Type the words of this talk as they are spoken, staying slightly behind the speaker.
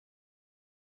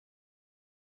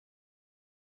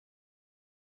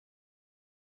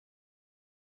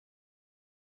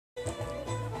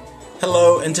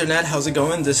Hello Internet, how's it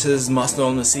going? This is Mosno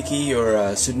Al-Moseeki,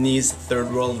 your Sudanese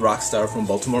third world rock star from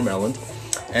Baltimore, Maryland.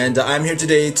 And I'm here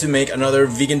today to make another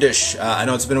vegan dish. I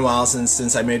know it's been a while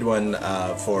since I made one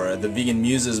for the vegan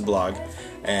Musez blog,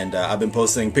 and I've been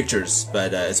posting pictures,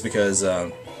 but it's because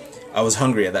I was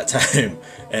hungry at that time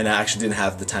and I actually didn't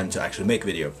have the time to actually make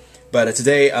video. But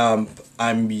today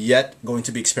I'm yet going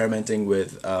to be experimenting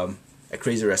with a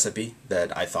crazy recipe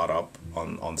that I thought up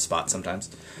on the spot sometimes.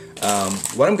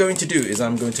 What I'm going to do is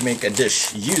I'm going to make a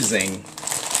dish using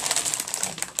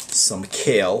some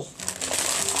kale,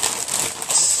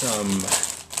 some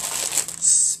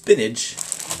spinach,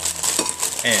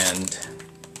 and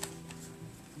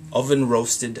oven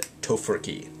roasted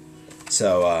tofurkey.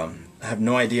 So I have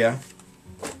no idea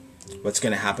what's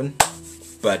gonna happen,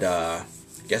 but I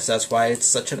guess that's why it's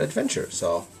such an adventure.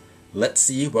 So let's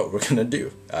see what we're gonna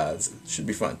do. It should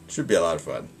be fun. Should be a lot of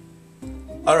fun.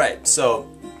 Alright, so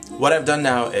what I've done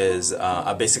now is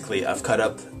I've cut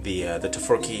up the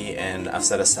tofurkey, and I've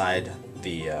set aside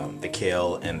the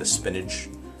kale and the spinach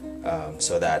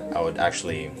so that I would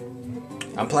actually,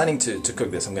 I'm planning to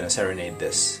cook this. I'm gonna serenade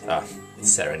this.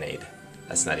 Serenade.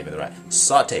 That's not even the right.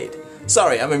 Sauteed.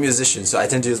 Sorry, I'm a musician, so I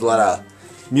tend to use a lot of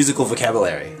musical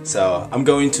vocabulary. So I'm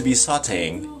going to be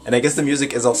sauteing, and I guess the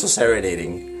music is also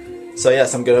serenading. So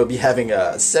yes, I'm gonna be having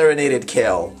a serenaded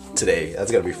kale today.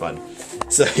 That's gonna be fun.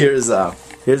 So here's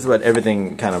what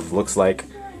everything kind of looks like.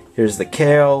 Here's the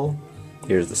kale.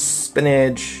 Here's the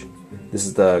spinach. This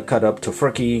is the cut up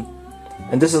tofurkey,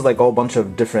 and this is like a whole bunch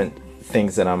of different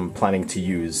things that I'm planning to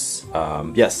use.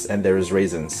 Yes, and there is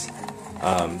raisins.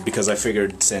 Because I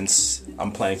figured since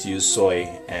I'm planning to use soy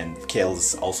and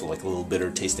kale's also like a little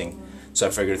bitter tasting, so I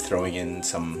figured throwing in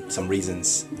some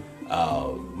raisins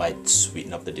might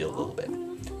sweeten up the deal a little bit.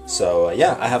 So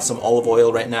yeah, I have some olive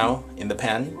oil right now in the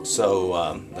pan, so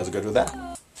let's go do that.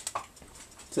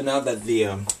 So now that the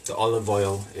olive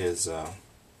oil is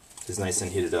nice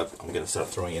and heated up, I'm gonna start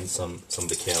throwing in some of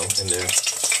the kale in there.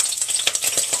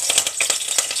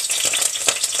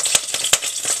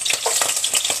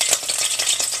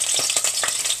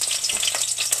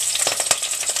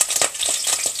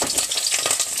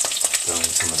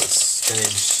 Some of the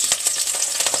spinach.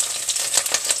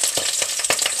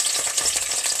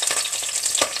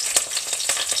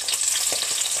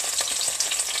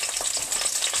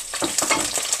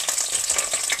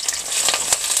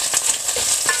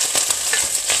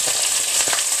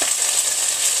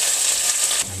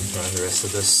 And throwing the rest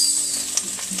of this.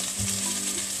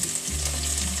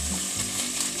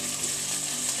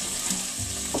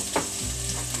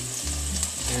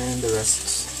 And the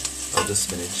rest of the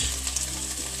spinach.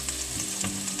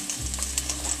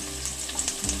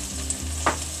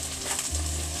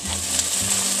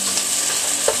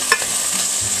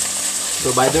 So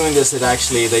by doing this,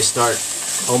 they start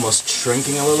almost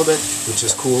shrinking a little bit, which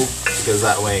is cool, because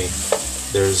that way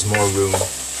there's more room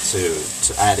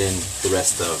to add in the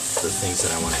rest of the things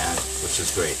that I want to add, which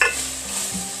is great.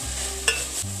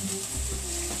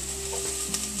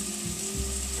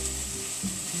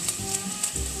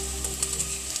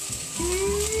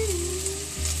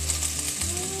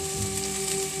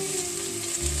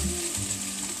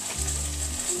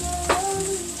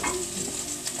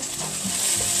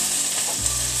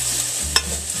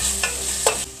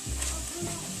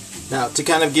 Now, to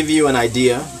kind of give you an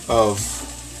idea of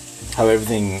how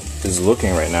everything is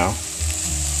looking right now,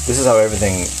 this is how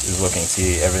everything is looking.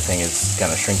 See, everything is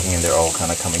kind of shrinking and they're all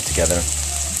kind of coming together.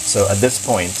 So at this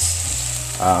point,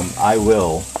 I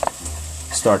will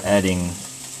start adding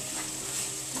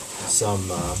some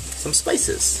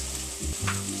spices.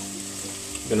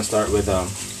 I'm gonna start with a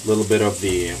little bit of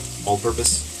the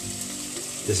all-purpose.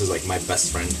 This is like my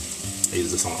best friend. I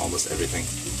use this on almost everything.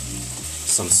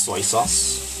 Some soy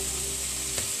sauce.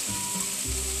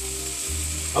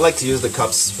 I like to use the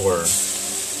cups for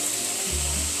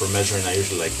measuring. I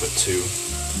usually like put 2.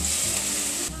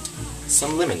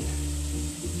 Some lemon.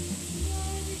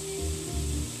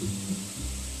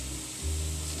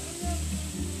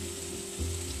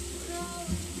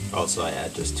 Also, I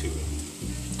add just two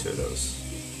of those.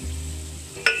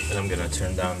 Then I'm gonna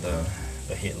turn down the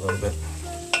heat a little bit.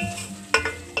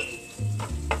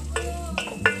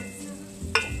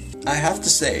 I have to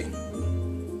say,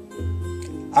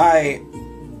 I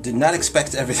did not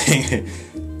expect everything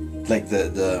like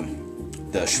the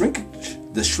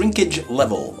shrinkage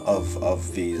level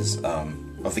of these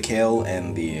of the kale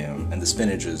and the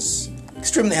spinach is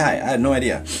extremely high. I had no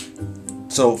idea.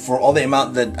 So for all the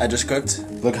amount that I just cooked,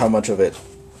 look how much of it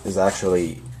is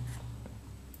actually,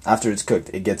 after it's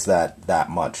cooked, it gets that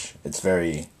much. It's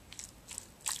very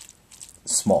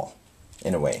small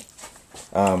in a way.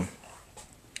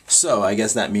 So I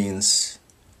guess that means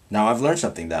now I've learned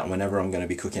something, that whenever I'm going to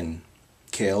be cooking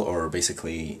kale, or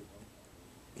basically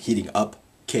heating up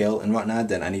kale and whatnot,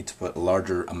 then I need to put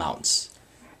larger amounts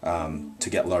to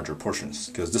get larger portions,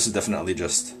 because this is definitely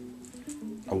just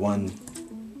a one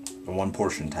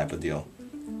portion type of deal.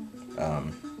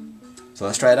 So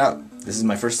let's try it out. This is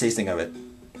my first tasting of it.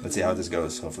 Let's see how this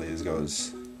goes. Hopefully this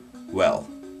goes well.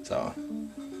 So,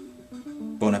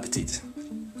 bon appetit.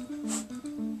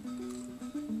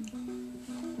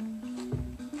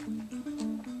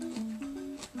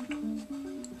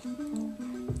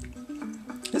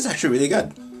 This is actually really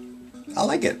good. I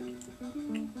like it.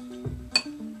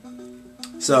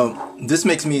 So this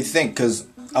makes me think, because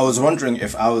I was wondering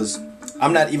if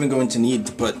I'm not even going to need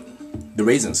to put the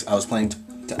raisins. I was planning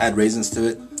to add raisins to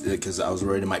it because I was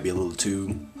worried it might be a little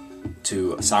too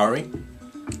soury,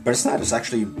 but it's not. It's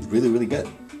actually really, really good.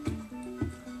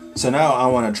 So now I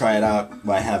want to try it out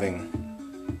by adding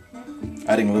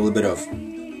a little bit of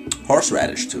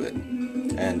horseradish to it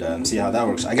and see how that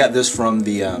works. I got this from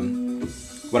the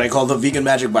what I call the vegan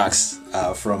magic box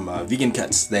from Vegan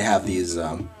Cuts. They have these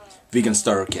vegan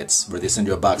starter kits where they send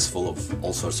you a box full of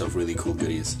all sorts of really cool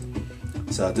goodies.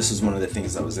 So this is one of the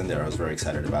things that was in there I was very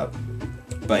excited about.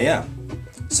 But yeah,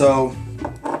 so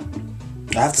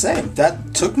I have to say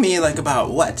that took me like about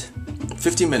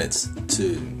 15 minutes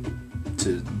to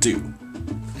do,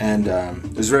 and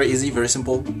it was very easy, very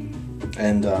simple,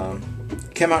 and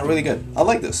came out really good. I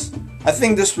like this. I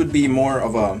think this would be more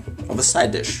of a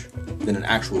side dish than an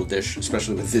actual dish,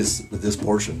 especially with this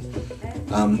portion.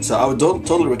 So I would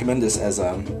totally recommend this as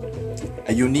a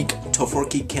unique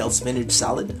Tofurkey Kale spinach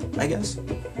salad, I guess,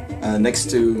 next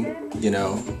to, you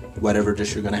know, whatever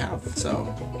dish you're gonna have.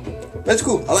 So that's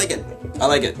cool. I like it. I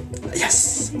like it.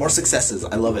 Yes, more successes.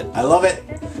 I love it. I love it.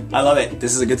 I love it.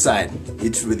 This is a good sign.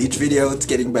 With each video, it's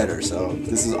getting better. So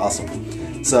this is awesome.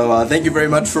 So thank you very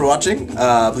much for watching.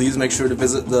 Please make sure to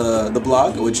visit the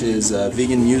blog, which is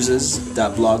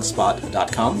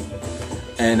veganmusez.blogspot.com.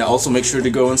 And also make sure to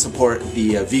go and support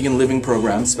the Vegan Living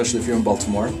Program, especially if you're in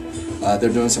Baltimore. They're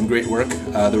doing some great work.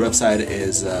 Their website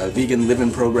is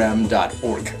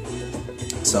veganlivingprogram.org.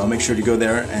 So make sure to go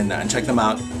there and check them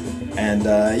out. And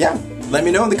yeah, let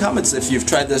me know in the comments if you've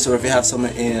tried this or if you have some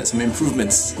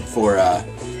improvements for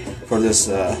this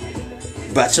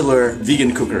bachelor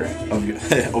vegan cooker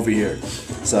over here.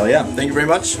 So yeah, thank you very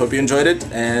much. Hope you enjoyed it,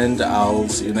 and I'll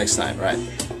see you next time. All right,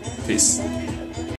 peace.